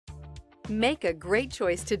Make a great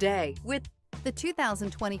choice today with the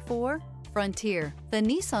 2024 Frontier. The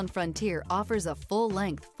Nissan Frontier offers a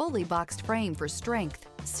full-length, fully boxed frame for strength,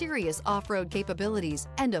 serious off-road capabilities,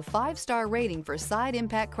 and a 5-star rating for side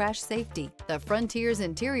impact crash safety. The Frontier's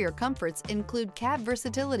interior comforts include cab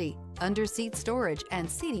versatility, under-seat storage, and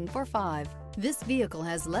seating for 5. This vehicle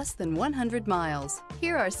has less than 100 miles.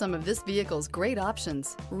 Here are some of this vehicle's great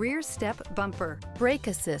options: rear step bumper, brake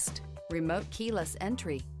assist, remote keyless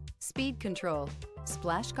entry, speed control,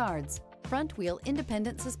 splash guards, front wheel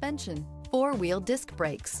independent suspension, 4-wheel disc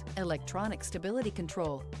brakes, electronic stability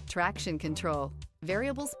control, traction control,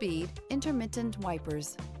 variable speed, intermittent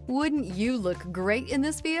wipers. Wouldn't you look great in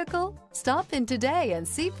this vehicle? Stop in today and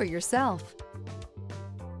see for yourself.